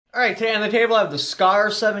Alright, today on the table I have the SCAR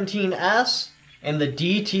 17S and the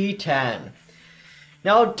DT10.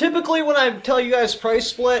 Now, typically when I tell you guys price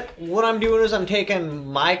split, what I'm doing is I'm taking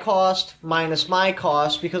my cost minus my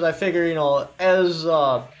cost, because I figure, you know, as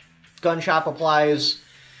gun shop applies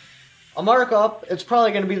a markup, it's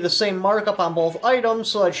probably going to be the same markup on both items,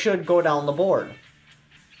 so it should go down the board.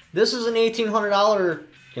 This is an $1,800,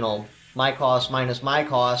 you know, my cost minus my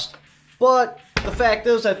cost, but the fact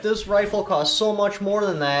is that this rifle costs so much more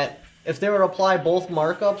than that. If they were to apply both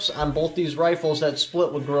markups on both these rifles, that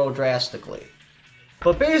split would grow drastically.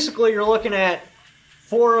 But basically, you're looking at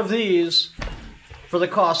 4 of these for the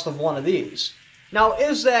cost of 1 of these. Now,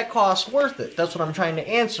 is that cost worth it? That's what I'm trying to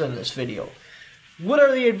answer in this video. What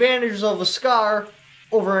are the advantages of a SCAR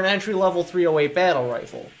over an entry-level 308 battle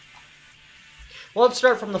rifle? Well, let's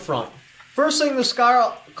start from the front. First thing, the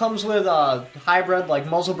SCAR comes with a hybrid, like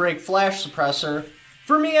muzzle brake flash suppressor.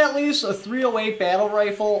 For me, at least, a 308 battle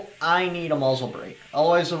rifle, I need a muzzle brake.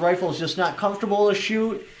 Otherwise, the rifle is just not comfortable to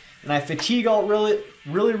shoot, and I fatigue out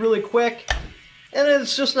really quick, and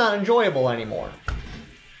it's just not enjoyable anymore.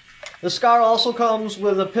 The SCAR also comes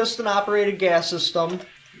with a piston-operated gas system,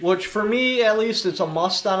 which for me, at least, it's a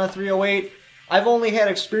must on a 308. I've only had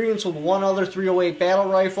experience with one other 308 battle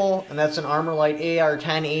rifle, and that's an Armorlite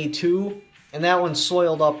AR-10A2, and that one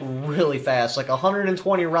soiled up really fast. Like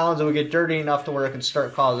 120 rounds, it would get dirty enough to where it could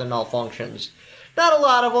start causing malfunctions. Not a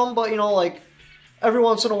lot of them, but you know, like every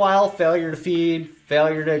once in a while, failure to feed,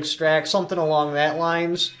 failure to extract, something along that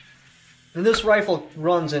lines. And this rifle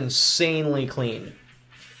runs insanely clean.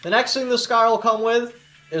 The next thing the SCAR will come with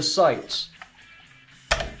is sights.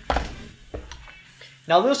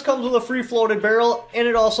 Now this comes with a free-floated barrel, and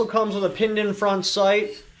it also comes with a pinned-in front sight.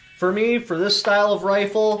 For me, for this style of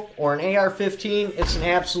rifle, or an AR-15, it's an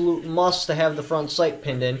absolute must to have the front sight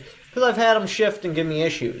pinned in, because I've had them shift and give me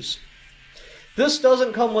issues. This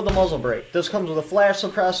doesn't come with a muzzle brake. This comes with a flash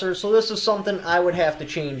suppressor, so this is something I would have to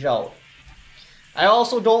change out. I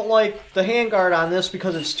also don't like the handguard on this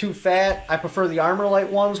because it's too fat. I prefer the Armorlite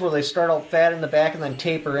ones where they start out fat in the back and then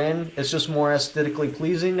taper in. It's just more aesthetically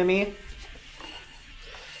pleasing to me.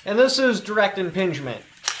 And this is direct impingement.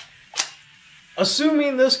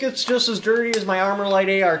 Assuming this gets just as dirty as my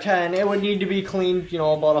Armorlite AR-10, it would need to be cleaned, you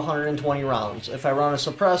know, about 120 rounds. If I run a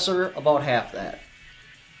suppressor, about half that.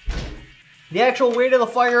 The actual weight of the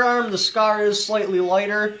firearm, the SCAR is slightly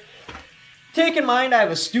lighter. Take in mind I have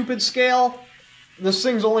a stupid scale. This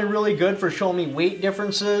thing's only really good for showing me weight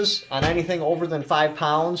differences on anything over than 5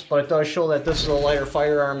 pounds, but it does show that this is a lighter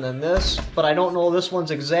firearm than this. But I don't know this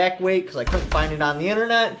one's exact weight because I couldn't find it on the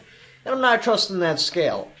internet, and I'm not trusting that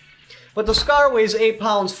scale. But the SCAR weighs 8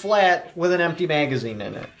 pounds flat with an empty magazine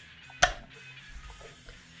in it.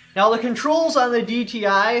 Now the controls on the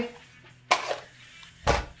DTI,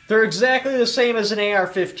 they're exactly the same as an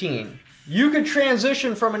AR-15. You could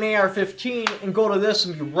transition from an AR-15 and go to this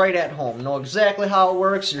and be right at home. Know exactly how it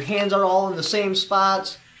works. Your hands are all in the same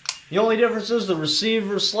spots. The only difference is the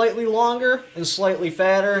receiver is slightly longer and slightly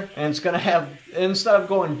fatter, and it's going to have, instead of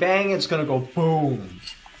going bang, it's going to go boom.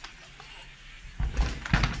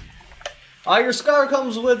 Your SCAR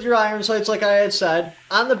comes with your iron sights, like I had said.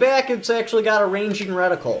 On the back, it's actually got a ranging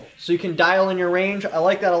reticle, so you can dial in your range. I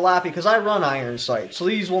like that a lot because I run iron sights, so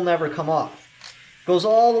these will never come off. Goes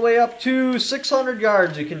all the way up to 600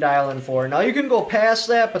 yards you can dial in for. Now you can go past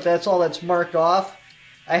that, but that's all that's marked off.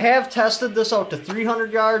 I have tested this out to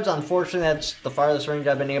 300 yards. Unfortunately, that's the farthest range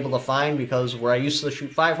I've been able to find because where I used to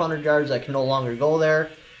shoot 500 yards, I can no longer go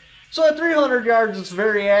there. So at 300 yards, it's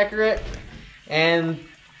very accurate. And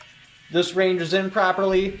this range is in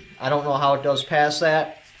properly. I don't know how it does past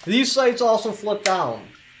that. These sights also flip down.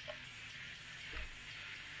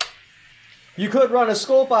 You could run a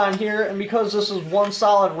scope on here, and because this is one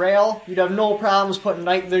solid rail, you'd have no problems putting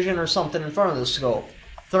night vision or something in front of the scope.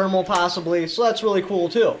 Thermal possibly, so that's really cool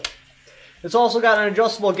too. It's also got an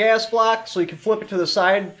adjustable gas block, so you can flip it to the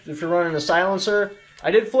side if you're running a silencer.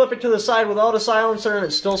 I did flip it to the side without a silencer, and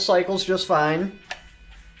it still cycles just fine.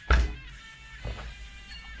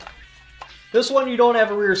 This one you don't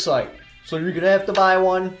have a rear sight, so you're going to have to buy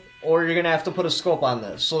one, or you're going to have to put a scope on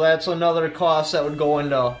this. So that's another cost that would go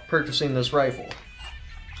into purchasing this rifle.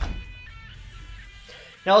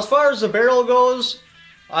 Now as far as the barrel goes,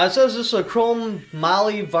 it says this is a chrome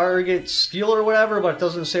moly variegated steel or whatever, but it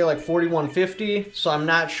doesn't say like 4150, so I'm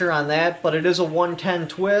not sure on that, but it is a 110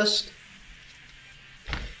 twist.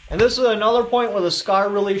 And this is another point where the SCAR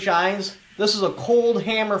really shines. This is a cold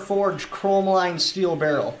hammer forged chrome lined steel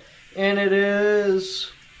barrel, and it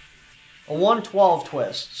is a 112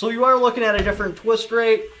 twist. So you are looking at a different twist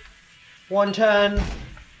rate. 110,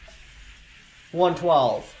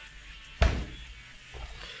 112.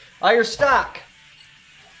 Your stock.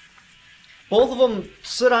 Both of them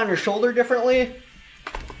sit on your shoulder differently.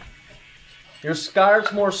 Your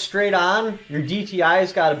SCAR's more straight on. Your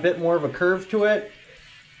DTI's got a bit more of a curve to it.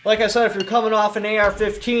 Like I said, if you're coming off an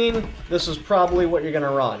AR-15, this is probably what you're going to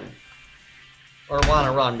run. Or want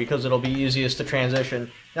to run, because it'll be easiest to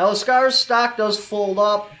transition. Now the SCAR's stock does fold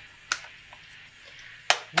up.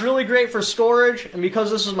 Really great for storage, and because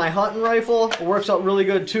this is my hunting rifle, it works out really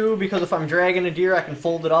good too, because if I'm dragging a deer, I can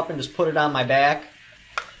fold it up and just put it on my back.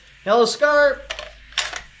 Now the SCAR,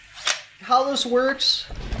 how this works,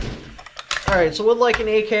 alright, so with like an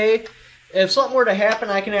AK, if something were to happen,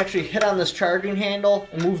 I can actually hit on this charging handle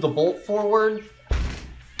and move the bolt forward.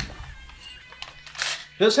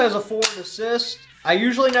 This has a forward assist. I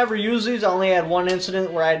usually never use these. I only had one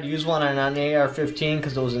incident where I had to use one on an AR-15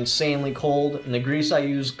 because it was insanely cold and the grease I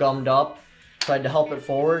used gummed up, so I had to help it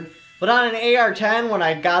forward. But on an AR-10, when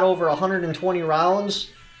I got over 120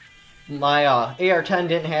 rounds, my AR-10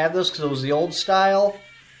 didn't have this because it was the old style.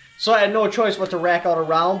 So I had no choice but to rack out a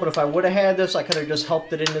round, but if I would have had this, I could have just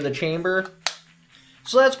helped it into the chamber.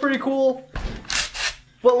 So that's pretty cool.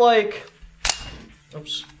 But like,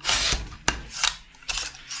 oops.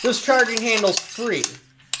 This charging handle's free,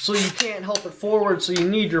 so you can't help it forward, so you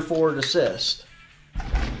need your forward assist.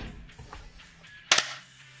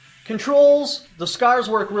 Controls, the SCARs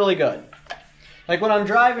work really good. Like when I'm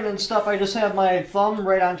driving and stuff, I just have my thumb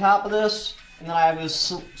right on top of this, and then I have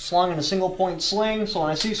this slung in a single point sling, so when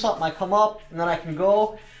I see something, I come up, and then I can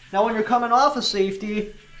go. Now when you're coming off of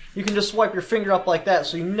safety, you can just swipe your finger up like that,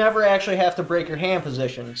 so you never actually have to break your hand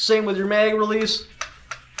position. Same with your mag release.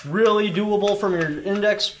 Really doable from your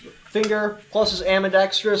index finger, plus it's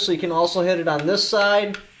ambidextrous, so you can also hit it on this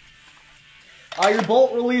side. Your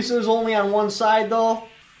bolt release is only on one side though,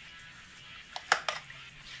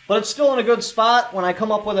 but it's still in a good spot. When I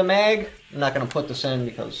come up with a mag, I'm not going to put this in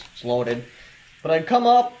because it's loaded, but I'd come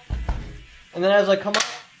up, and then as I come up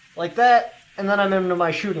like that, and then I'm into my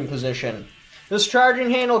shooting position. This charging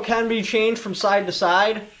handle can be changed from side to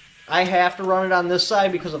side. I have to run it on this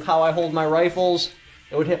side because of how I hold my rifles.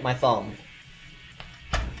 It would hit my thumb,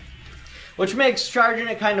 which makes charging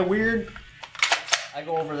it kind of weird. I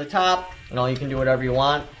go over the top. You know, you can do whatever you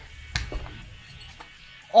want.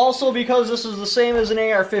 Also, because this is the same as an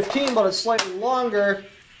AR-15, but it's slightly longer,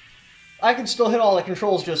 I can still hit all the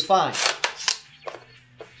controls just fine.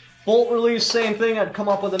 Bolt release, same thing. I'd come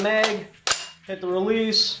up with a mag, hit the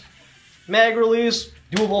release. Mag release,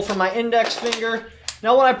 doable from my index finger.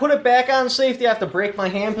 Now when I put it back on safety, I have to break my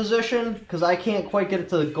hand position because I can't quite get it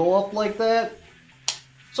to go up like that.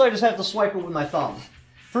 So I just have to swipe it with my thumb.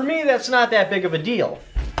 For me, that's not that big of a deal.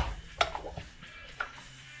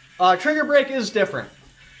 Trigger brake is different.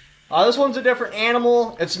 This one's a different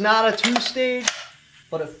animal. It's not a two-stage,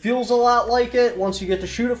 but it feels a lot like it. Once you get to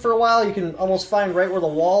shoot it for a while, you can almost find right where the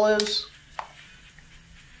wall is.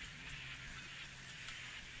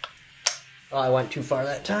 Oh, I went too far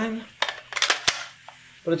that time.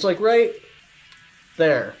 But it's like right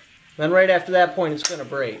there. Then right after that point, it's going to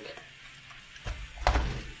break.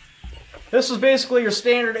 This is basically your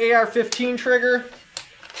standard AR-15 trigger.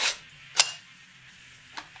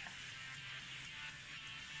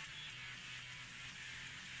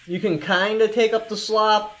 You can kind of take up the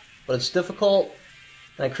slop, but it's difficult.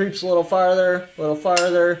 And it creeps a little farther,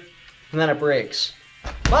 and then it breaks.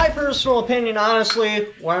 My personal opinion, honestly,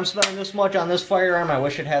 where I'm spending this much on this firearm, I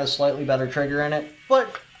wish it had a slightly better trigger in it.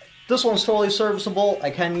 But this one's totally serviceable. I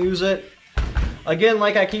can use it. Again,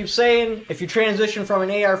 like I keep saying, if you transition from an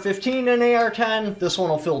AR-15 to an AR-10, this one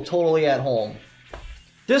will feel totally at home.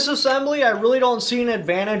 Disassembly, I really don't see an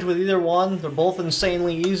advantage with either one. They're both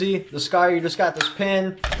insanely easy. The SCAR, you just got this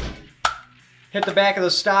pin. Hit the back of the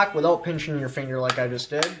stock without pinching your finger like I just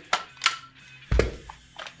did.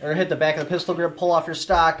 Or hit the back of the pistol grip, pull off your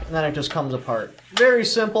stock, and then it just comes apart. Very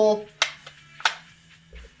simple.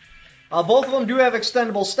 Both of them do have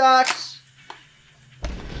extendable stocks.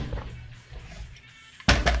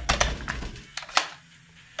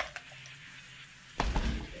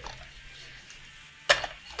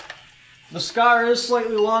 The SCAR is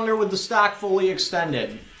slightly longer with the stock fully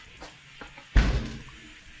extended.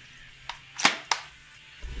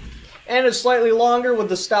 And it's slightly longer with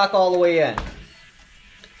the stock all the way in.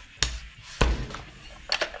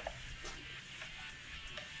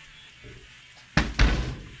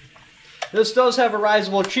 This does have a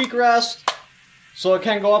riseable cheek rest, so it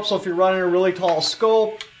can go up, so if you're running a really tall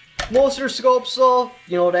scope. Most of your scopes though,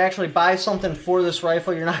 you know, to actually buy something for this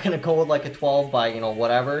rifle, you're not going to go with like a 12 by, you know,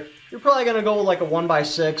 whatever. You're probably going to go with like a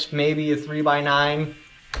 1x6, maybe a 3x9.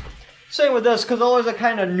 Same with this, because those are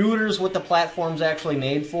kind of neuters what the platform's actually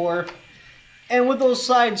made for. And with those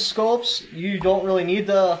side scopes, you don't really need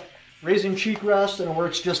the raising cheek rest, and it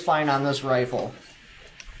works just fine on this rifle.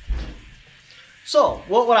 So,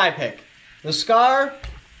 what would I pick? The SCAR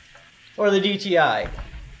or the DTI?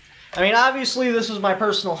 I mean, obviously this is my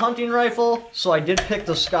personal hunting rifle, so I did pick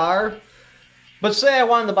the SCAR. But say I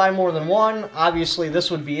wanted to buy more than one, obviously this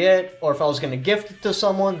would be it. Or if I was going to gift it to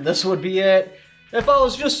someone, this would be it. If I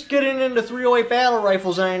was just getting into 308 battle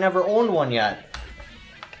rifles and I never owned one yet,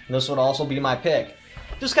 this would also be my pick.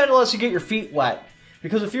 Just kind of lets you get your feet wet.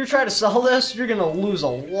 Because if you try to sell this, you're going to lose a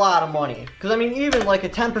lot of money. Because I mean, even like a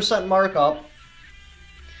 10% markup,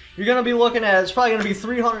 you're going to be looking at, it's probably going to be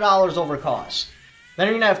 $300 over cost. Then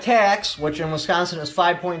you're going to have tax, which in Wisconsin is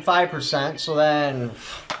 5.5%, so then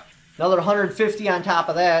another $150 on top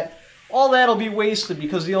of that. All that'll be wasted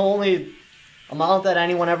because the only amount that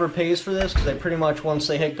anyone ever pays for this, because they pretty much, once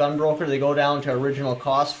they hit Gunbroker, they go down to original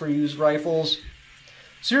cost for used rifles.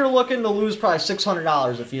 So you're looking to lose probably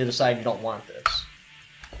 $600 if you decide you don't want this.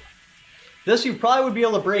 This you probably would be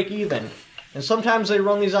able to break even. And sometimes they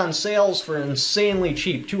run these on sales for insanely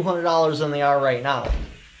cheap, $200 than they are right now.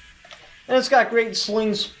 And it's got great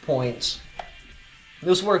slings points.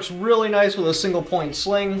 This works really nice with a single point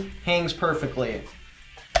sling, hangs perfectly.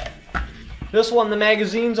 This one, the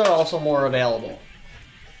magazines are also more available.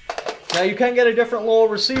 Now you can get a different lower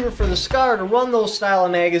receiver for the SCAR to run those style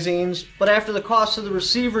of magazines, but after the cost of the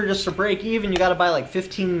receiver just to break even, you gotta buy like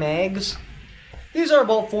 15 mags. These are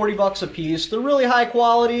about 40 bucks a piece. They're really high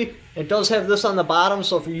quality. It does have this on the bottom,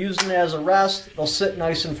 so if you're using it as a rest, it'll sit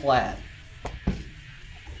nice and flat.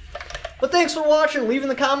 But thanks for watching. Leave in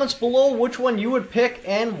the comments below which one you would pick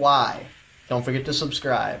and why. Don't forget to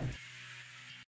subscribe.